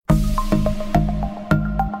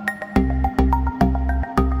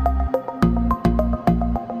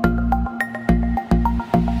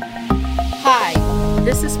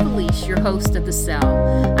host of The Cell.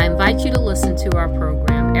 I invite you to listen to our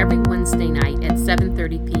program every Wednesday night at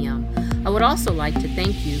 7:30 p.m. I would also like to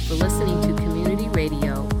thank you for listening to Community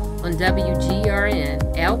Radio on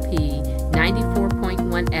WGRN LP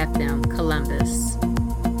 94.1 FM, Columbus.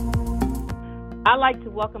 I'd like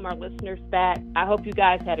to welcome our listeners back. I hope you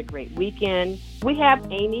guys had a great weekend. We have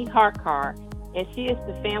Amy Harcar, and she is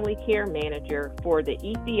the Family Care Manager for the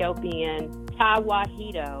Ethiopian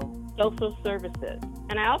Tewahedo Social Services.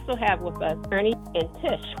 And I also have with us Ernie and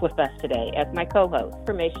Tish with us today as my co-host.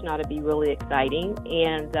 Information ought to be really exciting.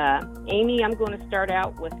 And Amy, I'm going to start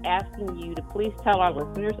out with asking you to please tell our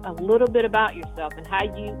listeners a little bit about yourself and how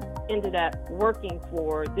you ended up working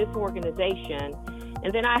for this organization.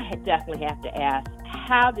 And then I definitely have to ask,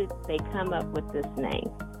 how did they come up with this name?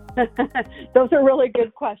 Those are really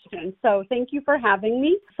good questions. So thank you for having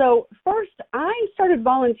me. So first, I started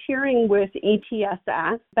volunteering with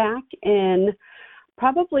ETSS back in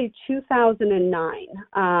probably 2009.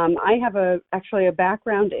 I have actually a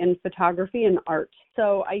background in photography and art.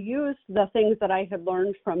 So I used the things that I had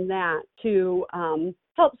learned from that to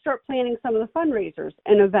help start planning some of the fundraisers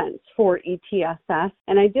and events for ETSS.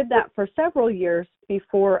 And I did that for several years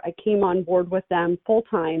before I came on board with them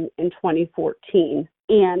full-time in 2014.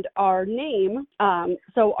 And our name,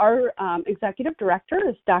 so our executive director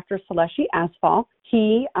is Dr. Seleshi Asfal.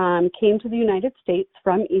 He came to the United States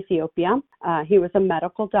from Ethiopia. He was a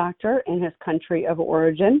medical doctor in his country of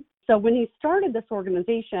origin. So when he started this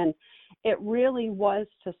organization, it really was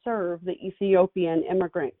to serve the Ethiopian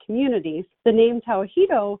immigrant communities. The name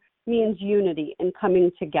Tewahedo means unity and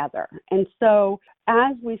coming together. And so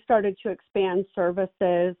as we started to expand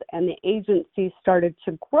services and the agency started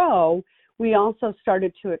to grow, we also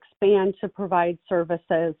started to expand to provide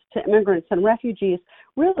services to immigrants and refugees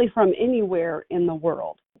really from anywhere in the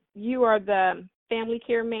world. You are the family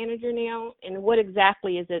care manager now, and what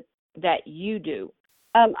exactly is it that you do?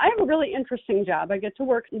 I have a really interesting job. I get to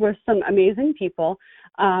work with some amazing people.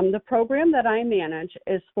 The program that I manage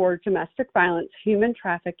is for domestic violence, human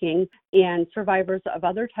trafficking, and survivors of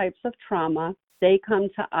other types of trauma. They come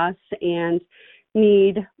to us and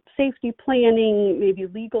need safety planning, maybe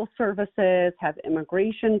legal services, have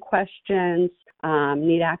immigration questions,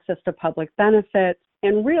 need access to public benefits.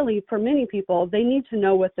 And really, for many people, they need to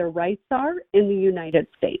know what their rights are in the United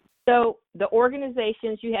States. So the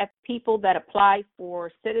organizations, you have people that apply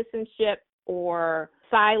for citizenship or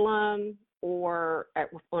asylum or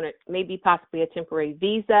on maybe possibly a temporary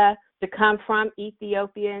visa to come from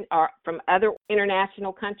Ethiopian or from other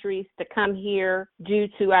international countries to come here due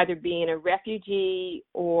to either being a refugee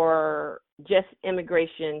or just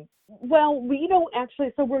immigration. Well, we don't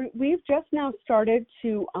actually, so we've just now started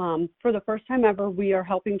to, for the first time ever, we are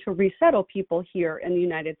helping to resettle people here in the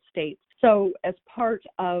United States. So as part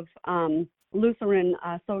of Lutheran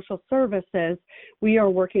Social Services, we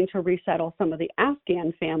are working to resettle some of the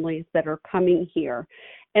Afghan families that are coming here.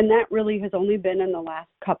 And that really has only been in the last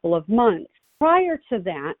couple of months. Prior to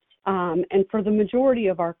that, and for the majority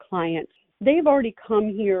of our clients, they've already come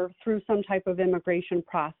here through some type of immigration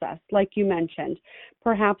process, like you mentioned.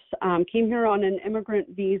 Perhaps came here on an immigrant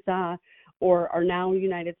visa or are now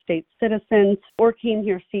United States citizens, or came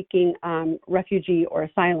here seeking refugee or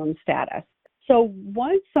asylum status. So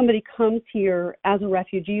once somebody comes here as a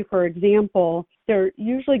refugee, for example, they're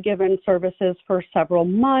usually given services for several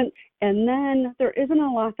months, and then there isn't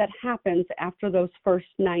a lot that happens after those first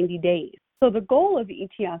 90 days. So the goal of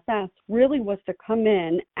ETSS really was to come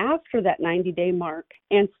in after that 90-day mark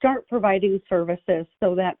and start providing services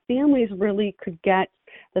so that families really could get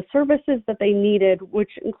the services that they needed, which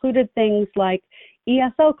included things like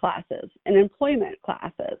ESL classes and employment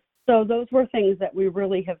classes. So those were things that we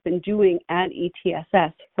really have been doing at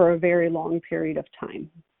ETSS for a very long period of time.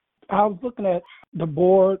 I was looking at the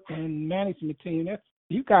board and management team.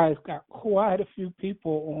 You guys got quite a few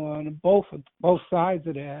people on both sides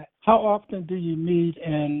of that. How often do you meet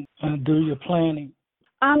and do your planning?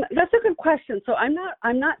 That's a good question. So I'm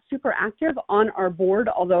not super active on our board,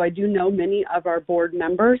 although I do know many of our board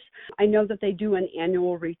members. I know that they do an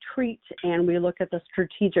annual retreat, and we look at the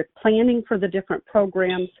strategic planning for the different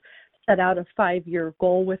programs, set out a 5-year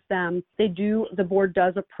goal with them. The board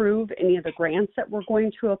does approve any of the grants that we're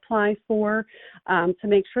going to apply for to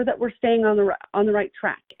make sure that we're staying on the right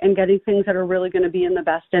track and getting things that are really going to be in the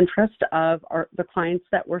best interest of the clients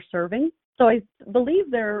that we're serving. So I believe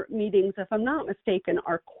their meetings, if I'm not mistaken,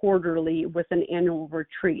 are quarterly with an annual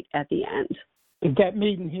retreat at the end. Is that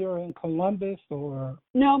meeting here in Columbus or?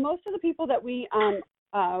 No, most of the people that we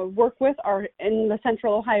work with are in the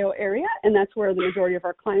Central Ohio area, and that's where the majority of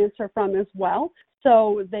our clients are from as well.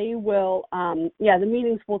 So they will, the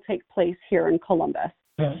meetings will take place here in Columbus.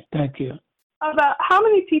 Okay, thank you. About how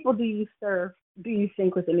many people do you serve, do you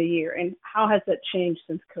think, within a year, and how has that changed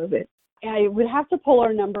since COVID? I would have to pull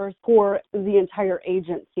our numbers for the entire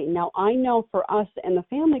agency. Now, I know for us and the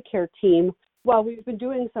family care team, while we've been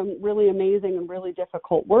doing some really amazing and really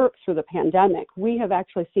difficult work through the pandemic, we have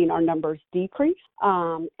actually seen our numbers decrease.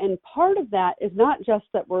 And part of that is not just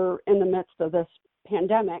that we're in the midst of this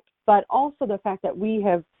pandemic, but also the fact that we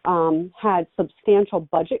have had substantial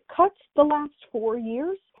budget cuts the last 4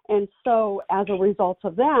 years. And so as a result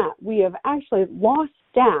of that, we have actually lost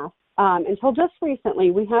staff. Until just recently,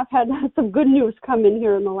 we have had some good news come in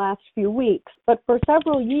here in the last few weeks. But for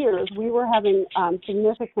several years, we were having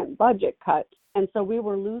significant budget cuts. And so we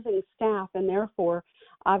were losing staff and therefore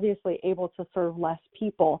obviously able to serve less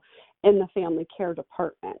people in the family care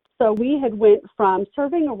department. So we had went from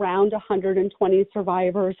serving around 120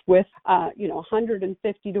 survivors with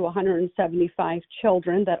 150 to 175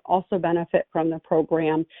 children that also benefit from the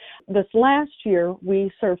program. This last year,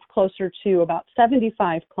 we served closer to about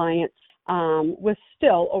 75 clients with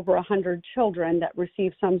still over 100 children that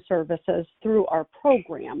receive some services through our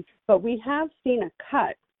program. But we have seen a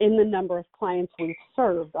cut in the number of clients we've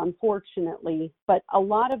served, unfortunately. But a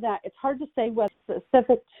lot of that, it's hard to say whether it's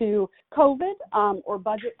specific to COVID or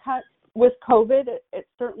budget cuts. With COVID, it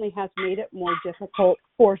certainly has made it more difficult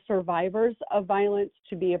for survivors of violence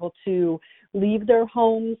to be able to leave their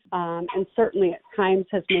homes, and certainly at times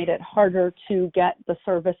has made it harder to get the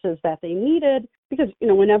services that they needed because,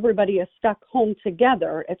 when everybody is stuck home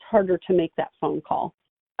together, it's harder to make that phone call.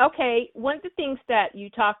 Okay, one of the things that you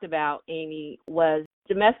talked about, Amy, was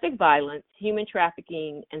domestic violence, human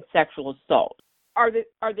trafficking, and sexual assault. Are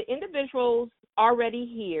the individuals already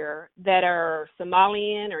here that are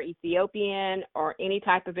Somalian or Ethiopian or any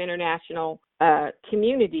type of international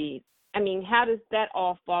community? I mean, how does that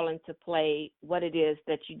all fall into play, what it is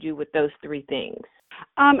that you do with those three things?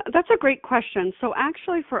 That's a great question. So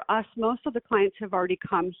actually for us, most of the clients have already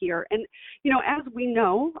come here. And, as we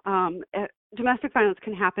know, domestic violence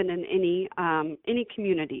can happen in any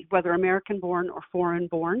community, whether American-born or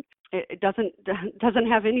foreign-born. It doesn't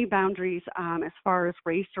have any boundaries as far as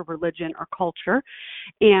race or religion or culture.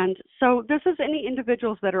 And so this is any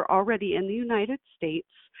individuals that are already in the United States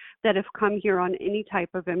that have come here on any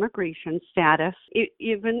type of immigration status,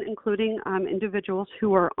 even including individuals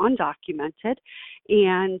who are undocumented,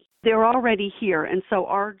 and they're already here. And so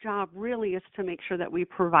our job really is to make sure that we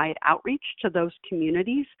provide outreach to those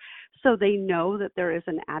communities so they know that there is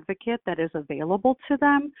an advocate that is available to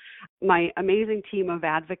them. My amazing team of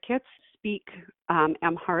advocates speak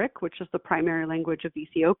Amharic, which is the primary language of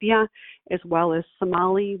Ethiopia, as well as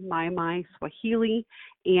Somali, Mai, Swahili,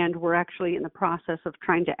 and we're actually in the process of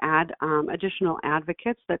trying to add additional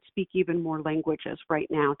advocates that speak even more languages right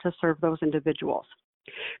now to serve those individuals.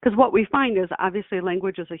 Because what we find is obviously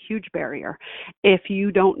language is a huge barrier. If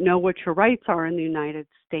you don't know what your rights are in the United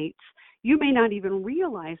States, you may not even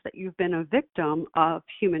realize that you've been a victim of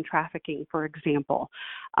human trafficking, for example.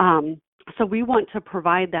 So we want to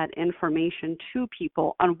provide that information to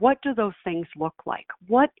people on what do those things look like?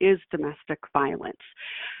 What is domestic violence?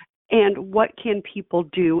 And what can people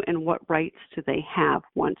do and what rights do they have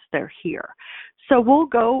once they're here? So we'll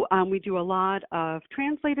go, we do a lot of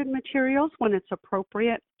translated materials when it's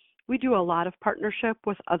appropriate. We do a lot of partnership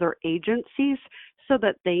with other agencies so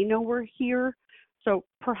that they know we're here. So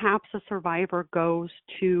perhaps a survivor goes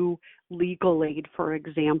to legal aid, for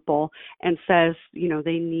example, and says,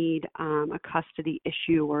 they need a custody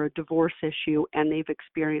issue or a divorce issue, and they've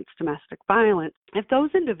experienced domestic violence. If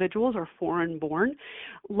those individuals are foreign-born,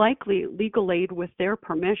 likely legal aid with their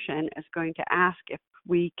permission is going to ask if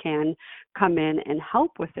we can come in and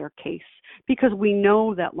help with their case, because we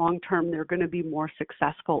know that long-term they're going to be more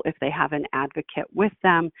successful if they have an advocate with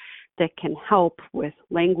them that can help with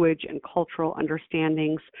language and cultural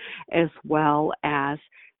understandings, as well as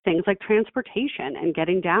things like transportation and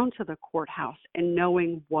getting down to the courthouse and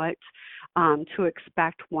knowing what to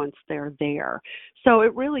expect once they're there. So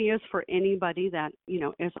it really is for anybody that,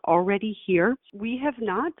 is already here. We have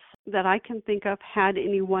not, that I can think of, had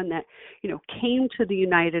anyone that, came to the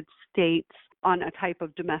United States on a type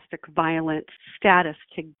of domestic violence status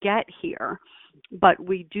to get here. But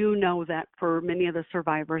we do know that for many of the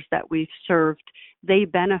survivors that we've served, they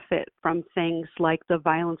benefit from things like the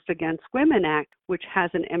Violence Against Women Act, which has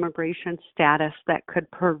an immigration status that could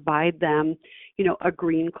provide them, a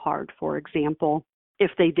green card, for example, if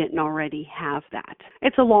they didn't already have that.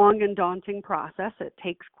 It's a long and daunting process. It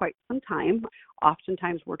takes quite some time.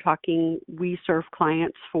 Oftentimes we serve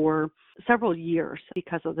clients for several years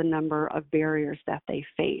because of the number of barriers that they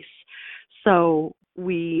face. So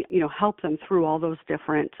we, help them through all those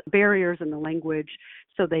different barriers in the language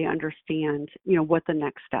so they understand, what the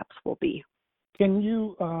next steps will be. Can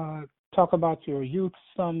you talk about your youth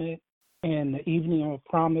summit and the Evening of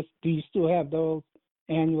Promise? Do you still have those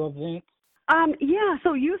annual events?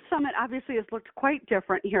 So Youth Summit obviously has looked quite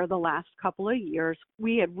different here the last couple of years.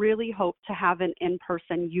 We had really hoped to have an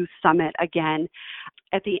in-person Youth Summit again.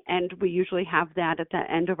 At the end, we usually have that at the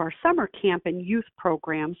end of our summer camp and youth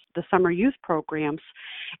programs, the summer youth programs,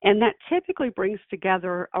 and that typically brings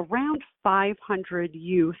together around 500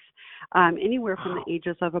 youth, anywhere from the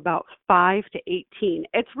ages of about 5 to 18.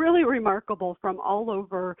 It's really remarkable from all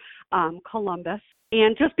over Columbus.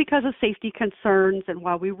 And just because of safety concerns, and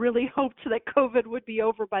while we really hoped that COVID would be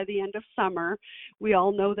over by the end of summer, we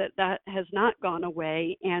all know that that has not gone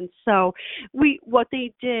away. And so what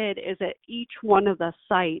they did is at each one of the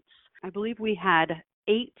sites, I believe we had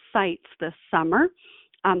 8 sites this summer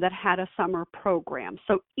that had a summer program.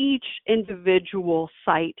 So each individual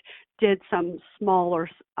site did some smaller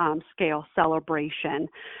scale celebration.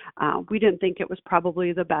 We didn't think it was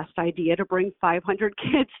probably the best idea to bring 500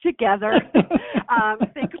 kids together,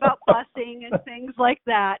 think about busing and things like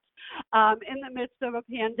that in the midst of a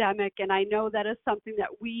pandemic. And I know that is something that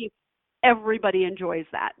everybody enjoys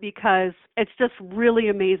that, because it's just really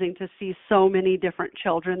amazing to see so many different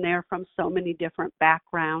children there from so many different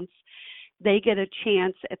backgrounds. They get a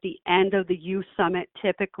chance at the end of the youth summit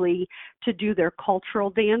typically to do their cultural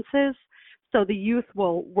dances. So the youth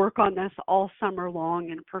will work on this all summer long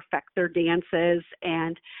and perfect their dances,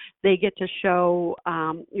 and they get to show,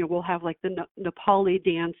 we'll have like the Nepali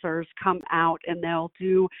dancers come out and they'll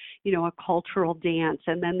do, a cultural dance,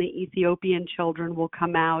 and then the Ethiopian children will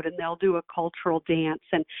come out and they'll do a cultural dance.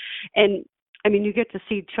 And I mean, you get to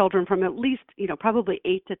see children from at least, probably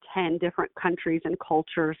 8 to 10 different countries and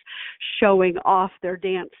cultures showing off their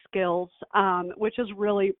dance skills, which is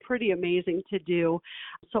really pretty amazing to do.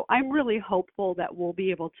 So I'm really hopeful that we'll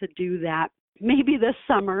be able to do that maybe this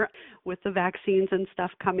summer with the vaccines and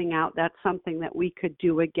stuff coming out. That's something that we could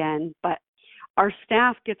do again. But our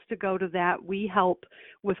staff gets to go to that. We help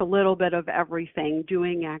with a little bit of everything,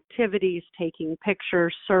 doing activities, taking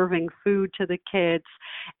pictures, serving food to the kids.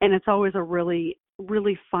 And it's always a really,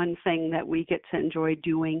 really fun thing that we get to enjoy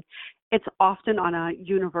doing. It's often on a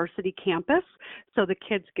university campus, so the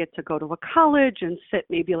kids get to go to a college and sit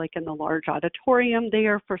maybe like in the large auditorium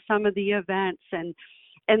there for some of the events.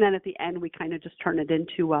 And then at the end, we kind of just turn it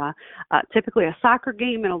into typically a soccer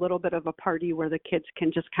game and a little bit of a party where the kids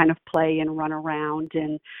can just kind of play and run around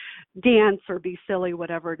and dance or be silly,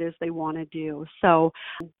 whatever it is they want to do. So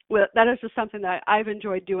that is just something that I've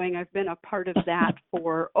enjoyed doing. I've been a part of that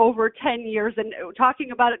for over 10 years, and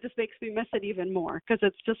talking about it just makes me miss it even more, because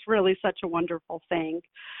it's just really such a wonderful thing.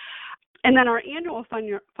 And then our annual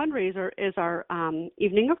fundraiser is our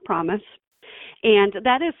Evening of Promise. And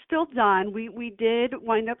that is still done. We did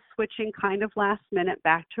wind up switching kind of last minute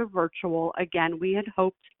back to virtual. Again, we had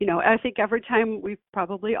hoped, I think every time we've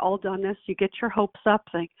probably all done this, you get your hopes up,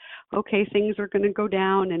 like, okay, things are going to go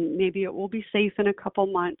down and maybe it will be safe in a couple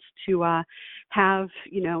months to have,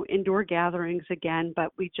 indoor gatherings again.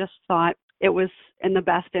 But we just thought it was in the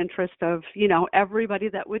best interest of, everybody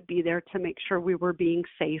that would be there to make sure we were being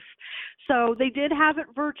safe. So they did have it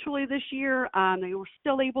virtually this year. They were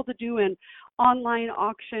still able to do an online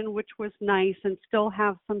auction, which was nice, and still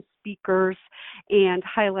have some speakers and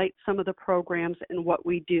highlight some of the programs and what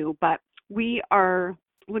we do. But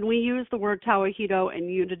when we use the word Tewahedo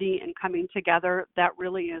and unity and coming together, that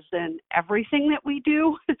really is in everything that we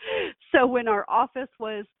do. So when our office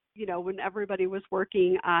was, when everybody was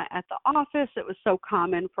working at the office, it was so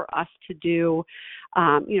common for us to do,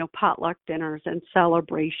 potluck dinners and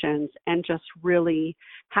celebrations, and just really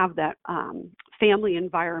have that family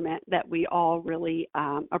environment that we all really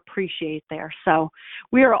appreciate there. So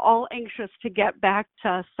we are all anxious to get back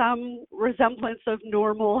to some resemblance of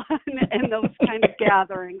normal in those kind of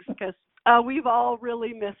gatherings, because we've all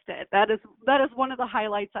really missed it. That is one of the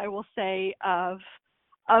highlights, I will say, of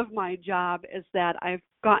my job, is that I've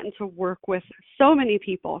gotten to work with so many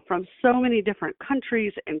people from so many different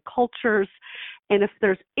countries and cultures. And if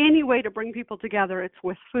there's any way to bring people together, it's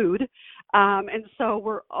with food. And so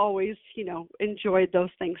we're always, enjoyed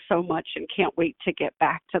those things so much and can't wait to get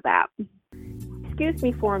back to that. Excuse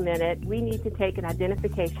me for a minute. We need to take an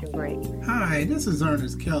identification break. Hi, this is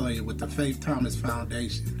Ernest Kelly with the Faith Thomas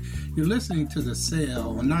Foundation. You're listening to The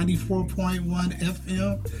Cell on 94.1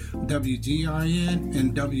 FM, WGRN,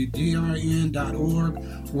 and WGRN.org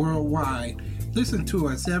worldwide. Listen to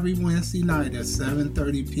us every Wednesday night at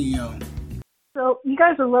 7:30 p.m. So you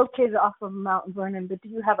guys are located off of Mount Vernon, but do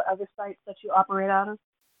you have other sites that you operate out of?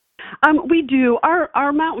 We do.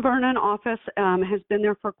 Our Mount Vernon office has been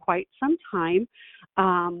there for quite some time.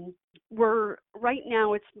 We're right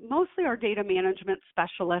now, it's mostly our data management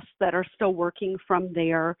specialists that are still working from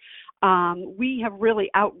there. We have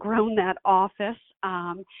really outgrown that office,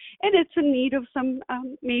 and it's in need of some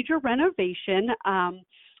major renovation.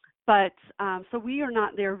 So we are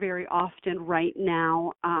not there very often right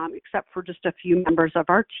now, except for just a few members of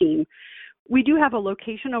our team. We do have a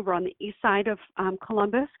location over on the east side of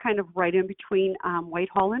Columbus, kind of right in between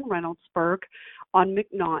Whitehall and Reynoldsburg on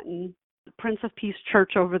McNaughton. The Prince of Peace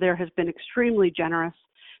Church over there has been extremely generous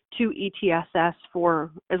to ETSS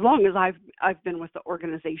for as long as I've been with the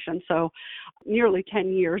organization, so nearly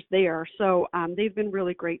 10 years there. So they've been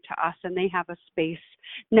really great to us, and they have a space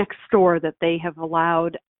next door that they have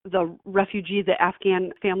allowed the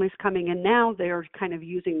Afghan families coming in now. They're kind of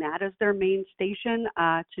using that as their main station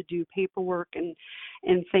to do paperwork and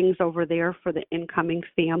things over there for the incoming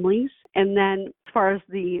families. And then as far as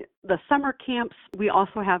the summer camps, we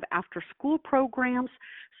also have after school programs.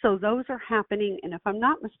 So those are happening, and if I'm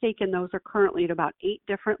not mistaken, those are currently at about 8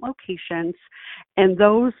 different locations, and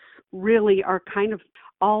those really are kind of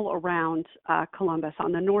all around Columbus,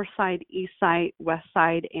 on the north side, east side, west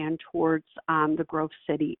side, and towards the Grove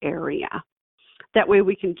City area. That way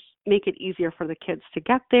we can make it easier for the kids to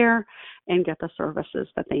get there and get the services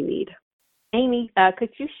that they need. Amy, could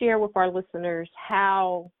you share with our listeners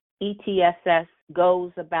how ETSS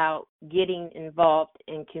goes about getting involved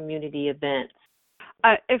in community events?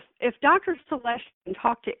 If Dr. Celeste can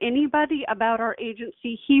talk to anybody about our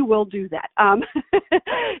agency, he will do that.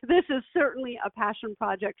 This is certainly a passion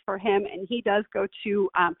project for him, and he does go to,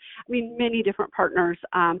 many different partners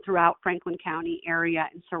throughout Franklin County area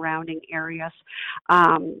and surrounding areas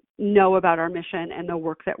know about our mission and the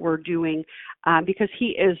work that we're doing because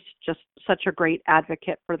he is just such a great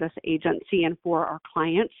advocate for this agency and for our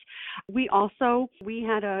clients. We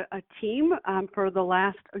had a team for the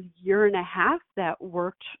last year and a half that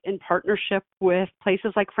worked in partnership with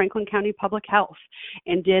places like Franklin County Public Health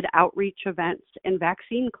and did outreach events and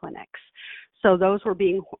vaccine clinics. So those were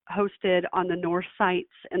being hosted on the north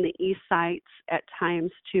sites and the east sites at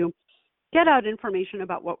times to get out information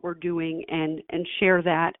about what we're doing and share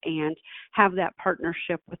that and have that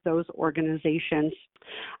partnership with those organizations.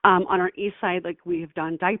 On our east side, like we've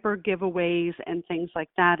done diaper giveaways and things like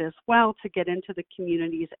that as well to get into the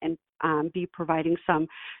communities and be providing some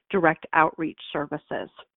direct outreach services.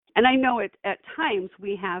 And I know at times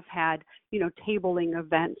we have had, tabling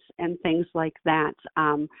events and things like that.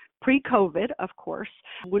 Pre-COVID, of course,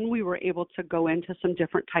 when we were able to go into some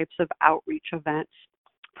different types of outreach events.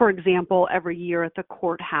 For example, every year at the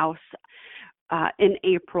courthouse in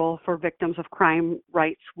April for Victims of Crime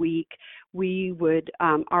Rights Week, we would,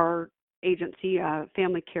 our agency,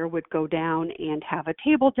 Family Care, would go down and have a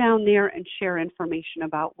table down there and share information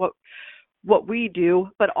about what we do,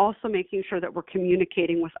 but also making sure that we're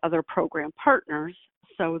communicating with other program partners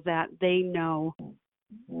so that they know,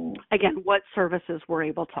 again, what services we're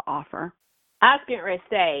able to offer. I was getting ready to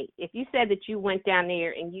say, if you said that you went down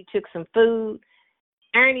there and you took some food,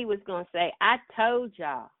 Ernie was going to say, I told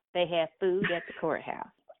y'all they have food at the courthouse.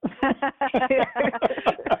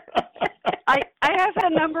 I have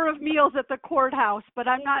had a number of meals at the courthouse, but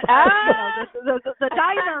I'm not, the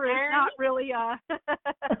diner is not really,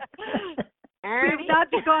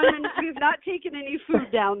 we've not taken any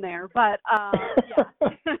food down there, but, yeah.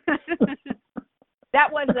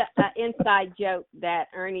 That was an inside joke that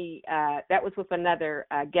Ernie, that was with another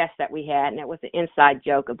guest that we had, and it was an inside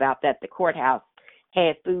joke about that the courthouse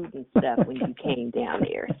had food and stuff when you came down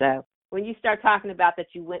there. So when you start talking about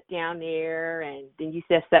that you went down there and then you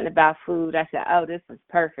said something about food, I said, oh, this is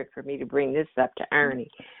perfect for me to bring this up to Ernie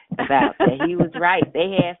about that. He was right.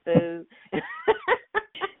 They had food. Okay.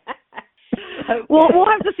 Well, we'll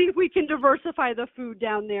have to see if we can diversify the food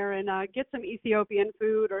down there and get some Ethiopian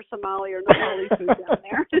food or Somali or Nepali food down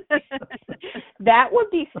there. That would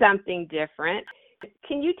be something different.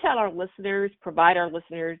 Can you tell our listeners, provide our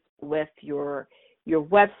listeners with your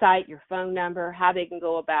website, your phone number, how they can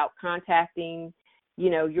go about contacting,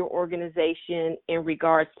 your organization in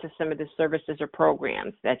regards to some of the services or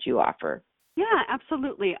programs that you offer? Yeah,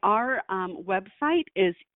 absolutely. Our website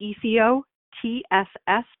is ethioTSS.org.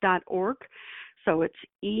 So it's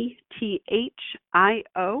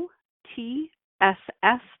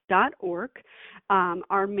ETHIOTSS.org.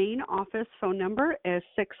 Our main office phone number is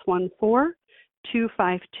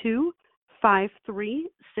 614-252-5600.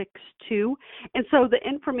 5362. And so the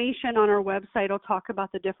information on our website will talk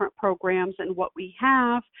about the different programs and what we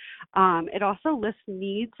have. It also lists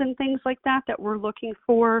needs and things like that we're looking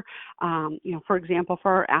for. For example,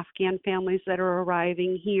 for our Afghan families that are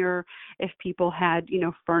arriving here, if people had,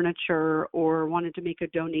 furniture or wanted to make a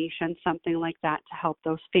donation, something like that to help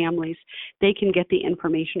those families, they can get the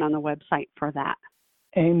information on the website for that.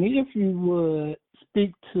 Amy, if you would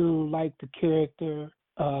speak to like the character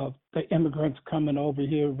of the immigrants coming over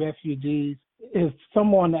here, refugees, if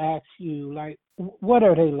someone asks you, like, what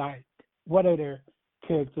are they like? What are their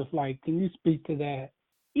characters like? Can you speak to that?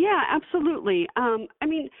 Yeah, absolutely.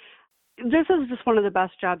 This is just one of the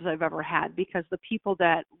best jobs I've ever had because the people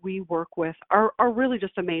that we work with are really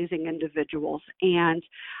just amazing individuals. And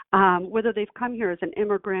whether they've come here as an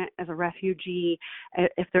immigrant, as a refugee,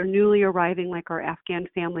 if they're newly arriving like our Afghan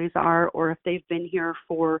families are, or if they've been here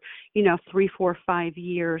for, 3, 4, 5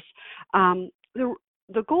 years,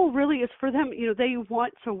 the goal really is for them, they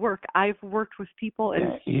want to work. I've worked with people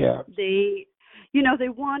and they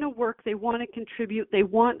want to work, they want to contribute, they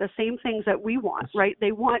want the same things that we want, right?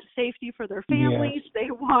 They want safety for their families,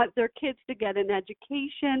 They want their kids to get an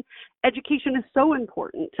education. Education is so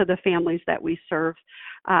important to the families that we serve,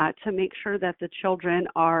 to make sure that the children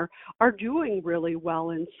are doing really well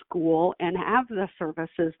in school and have the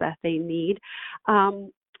services that they need.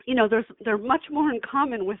 They're much more in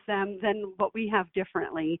common with them than what we have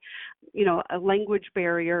differently. A language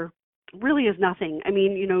barrier really is nothing.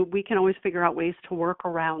 We can always figure out ways to work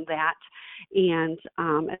around that. And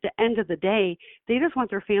at the end of the day, they just want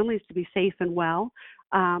their families to be safe and well.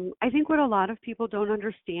 I think what a lot of people don't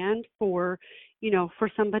understand for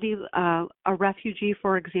somebody, a refugee,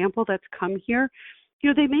 for example, that's come here,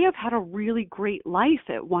 they may have had a really great life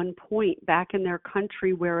at one point back in their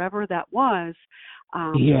country, wherever that was.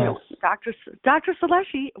 Dr.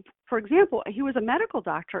 Saleshi, for example, he was a medical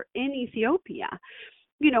doctor in Ethiopia.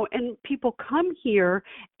 And people come here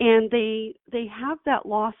and they have that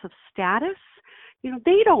loss of status.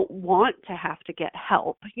 They don't want to have to get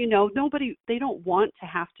help. They don't want to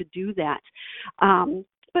have to do that.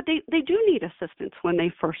 But they do need assistance when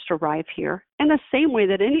they first arrive here, in the same way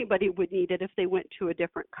that anybody would need it if they went to a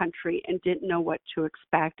different country and didn't know what to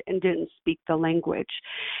expect and didn't speak the language.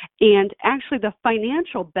 And actually, the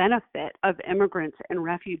financial benefit of immigrants and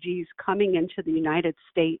refugees coming into the United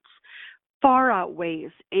States far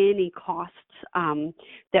outweighs any costs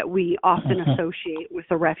that we often associate with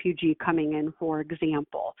a refugee coming in, for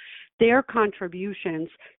example. Their contributions,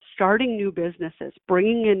 starting new businesses,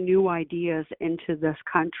 bringing in new ideas into this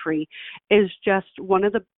country is just one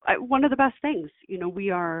of the best things. We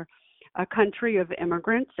are a country of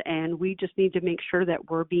immigrants, and we just need to make sure that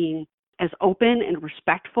we're being as open and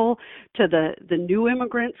respectful to the new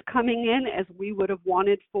immigrants coming in as we would have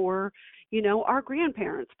wanted for, our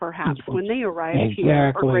grandparents, perhaps, when they arrived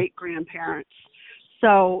here, or great-grandparents.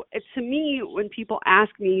 So to me, when people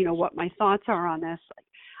ask me, what my thoughts are on this,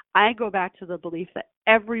 I go back to the belief that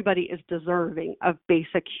everybody is deserving of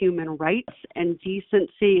basic human rights and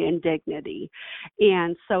decency and dignity.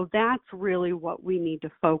 And so that's really what we need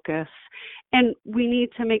to focus. And we need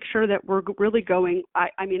to make sure that we're really going, I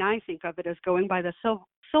think of it as going by the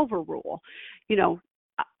silver rule.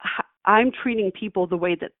 I'm treating people the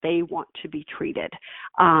way that they want to be treated,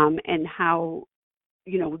 and how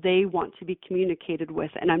they want to be communicated with,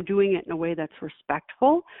 and I'm doing it in a way that's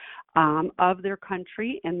respectful of their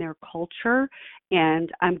country and their culture,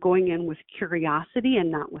 and I'm going in with curiosity and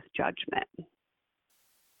not with judgment.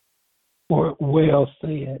 Well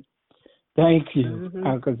said. Thank you.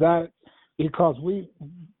 Because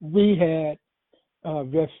we had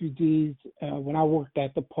refugees when I worked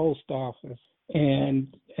at the post office, and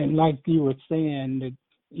like you were saying, that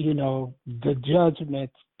the judgment,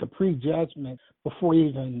 the prejudgment before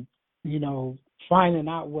even finding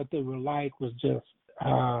out what they were like was just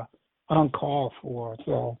uncalled for.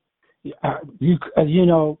 So you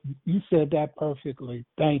said that perfectly.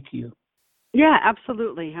 Thank you. Yeah,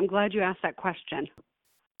 absolutely. I'm glad you asked that question.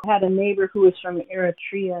 I had a neighbor who was from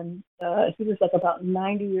Eritrea, and he was like about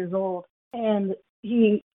 90 years old, and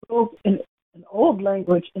he spoke an old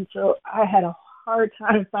language, and so I had a hard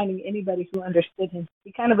time finding anybody who understood him.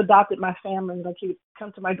 He kind of adopted my family. Like, he would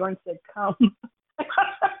come to my door and said, "Come."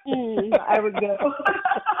 I would go.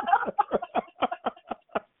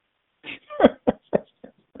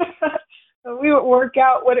 So we would work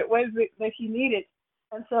out what it was that he needed.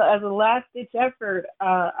 And so as a last-ditch effort,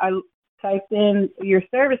 I typed in your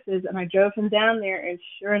services, and I drove him down there, and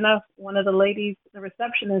sure enough, one of the ladies, the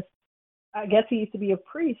receptionist, I guess he used to be a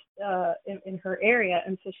priest in her area,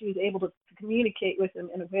 and so she was able to communicate with him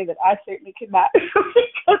in a way that I certainly could not,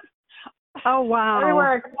 because Oh, wow.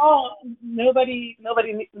 Everywhere I called, nobody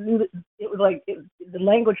knew that it was like the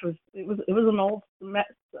language was an old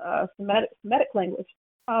Semitic language.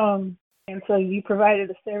 And so you provided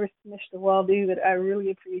a service to Mr. Waldo that I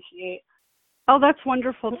really appreciate. Oh, that's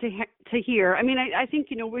wonderful to hear. I mean, I think,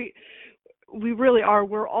 we really are.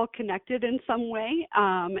 We're all connected in some way.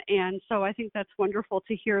 And so I think that's wonderful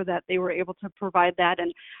to hear that they were able to provide that.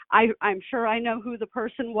 And I'm sure I know who the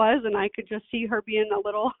person was, and I could just see her being a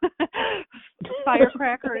little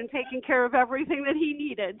firecracker and taking care of everything that he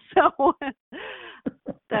needed. So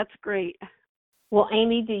that's great. Well,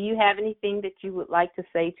 Amy, do you have anything that you would like to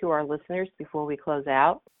say to our listeners before we close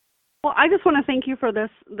out? Well, I just want to thank you for this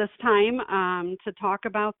time to talk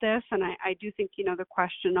about this. And I do think, the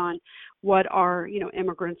question on what are,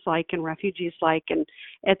 immigrants like and refugees like, and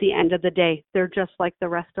at the end of the day, they're just like the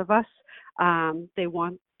rest of us. They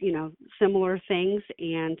want, similar things.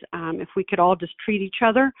 And if we could all just treat each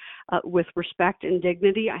other with respect and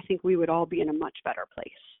dignity, I think we would all be in a much better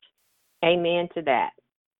place. Amen to that.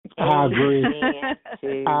 I agree. Amen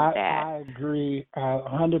to that. I agree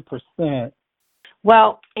 100%.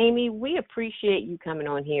 Well, Amy, we appreciate you coming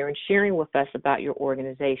on here and sharing with us about your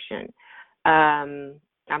organization. I'm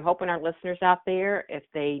hoping our listeners out there, if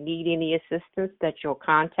they need any assistance, that you'll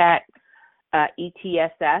contact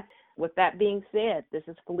ETSS. With that being said, this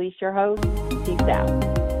is Felicia, your host. Peace out.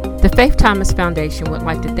 The Faith Thomas Foundation would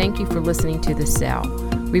like to thank you for listening to The Cell.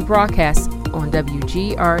 We broadcast on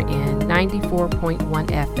WGRN 94.1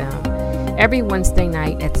 FM every Wednesday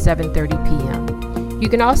night at 7:30 p.m. You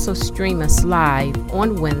can also stream us live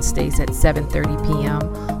on Wednesdays at 7:30 p.m.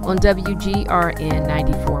 on WGRN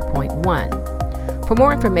 94.1. For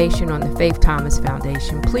more information on the Faith Thomas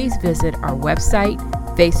Foundation, please visit our website,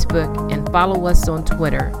 Facebook, and follow us on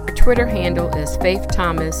Twitter. Our Twitter handle is Faith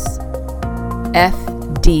Thomas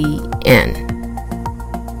FDN.